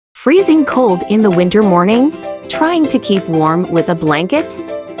Freezing cold in the winter morning? Trying to keep warm with a blanket?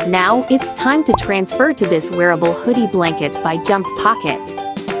 Now it's time to transfer to this wearable hoodie blanket by Jump Pocket.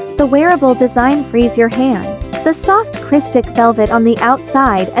 The wearable design frees your hand. The soft Christic velvet on the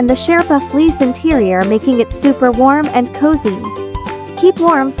outside and the Sherpa fleece interior making it super warm and cozy. Keep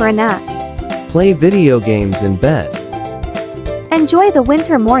warm for a nap. Play video games in bed. Enjoy the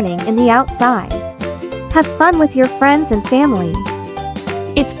winter morning in the outside. Have fun with your friends and family.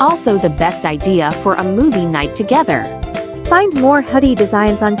 It's also the best idea for a movie night together. Find more hoodie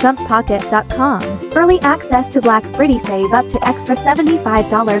designs on jumppocket.com. Early access to Black Friday, save up to extra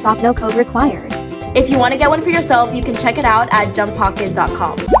 $75 off, no code required. If you want to get one for yourself, you can check it out at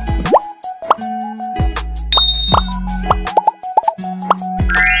jumppocket.com.